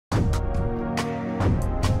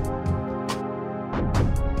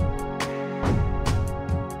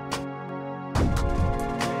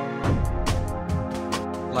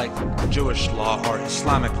like Jewish law or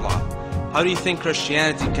Islamic law. How do you think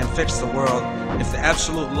Christianity can fix the world if the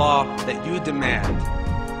absolute law that you demand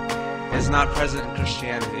is not present in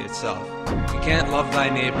Christianity itself? You can't love thy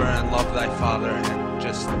neighbor and love thy father and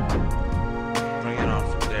just bring it on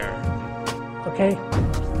from there. Okay,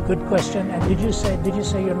 good question. And did you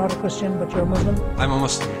say you're not a Christian but you're a Muslim? I'm a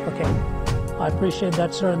Muslim. Okay, I appreciate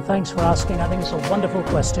that, sir, and thanks for asking. I think it's a wonderful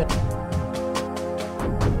question.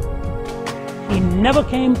 He never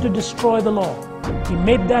came to destroy the law. He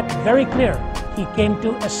made that very clear. He came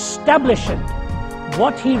to establish it.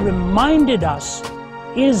 What he reminded us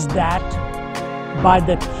is that by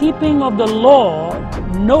the keeping of the law,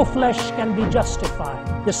 no flesh can be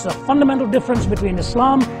justified. This is a fundamental difference between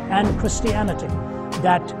Islam and Christianity.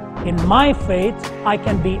 That in my faith, I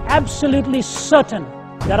can be absolutely certain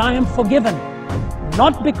that I am forgiven,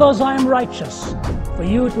 not because I am righteous. For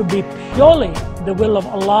you, it would be purely the will of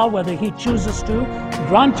Allah whether He chooses to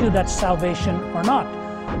grant you that salvation or not.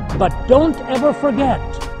 But don't ever forget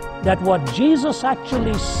that what Jesus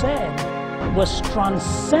actually said was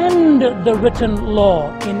transcend the written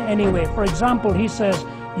law in any way. For example, He says,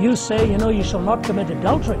 you say, you shall not commit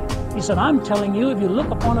adultery. He said, I'm telling you, if you look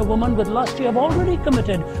upon a woman with lust, you have already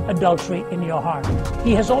committed adultery in your heart.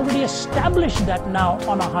 He has already established that now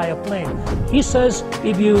on a higher plane. He says,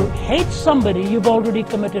 if you hate somebody, you've already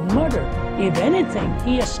committed murder. If anything,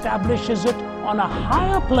 He establishes it on a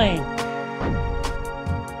higher plane.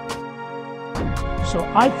 So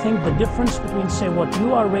I think the difference between, say, what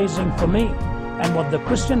you are raising for me and what the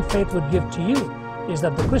Christian faith would give to you is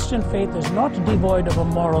that the Christian faith is not devoid of a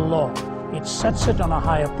moral law. It sets it on a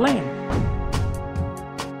higher plane.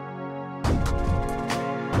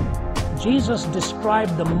 Jesus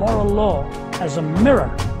described the moral law as a mirror.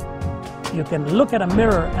 You can look at a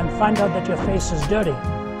mirror and find out that your face is dirty,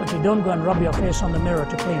 but you don't go and rub your face on the mirror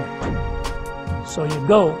to clean it. So you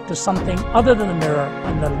go to something other than the mirror,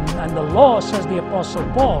 and the law, says the Apostle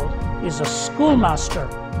Paul, is a schoolmaster.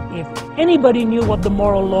 If anybody knew what the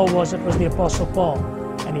moral law was, it was the Apostle Paul.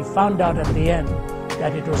 And he found out at the end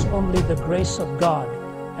that it was only the grace of God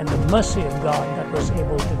and the mercy of God that was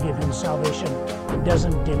able to give him salvation. It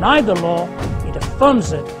doesn't deny the law, it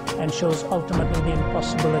affirms it and shows ultimately the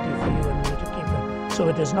impossibility for you and me to keep it. So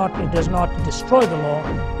it does not destroy the law,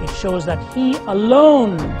 it shows that He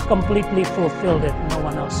alone completely fulfilled it, no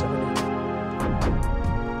one else ever did.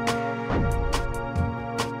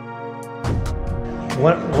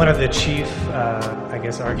 One of the chief,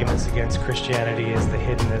 arguments against Christianity is the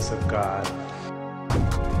hiddenness of God.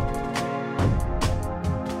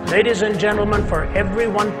 Ladies and gentlemen, for every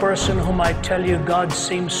one person whom I tell you God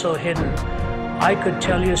seems so hidden, I could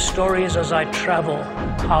tell you stories as I travel,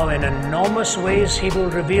 how in enormous ways He will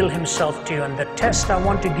reveal Himself to you. And the test I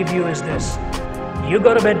want to give you is this. You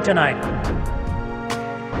go to bed tonight,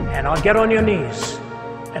 and I'll get on your knees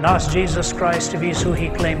and ask Jesus Christ, if He's who He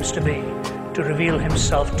claims to be, to reveal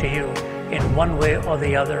Himself to you in one way or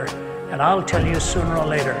the other. And I'll tell you, sooner or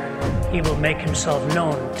later, He will make Himself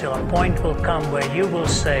known till a point will come where you will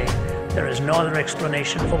say, there is no other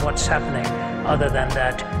explanation for what's happening other than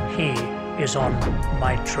that He is on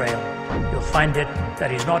my trail. You'll find it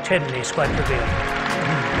that He's not hidden, He's quite revealed.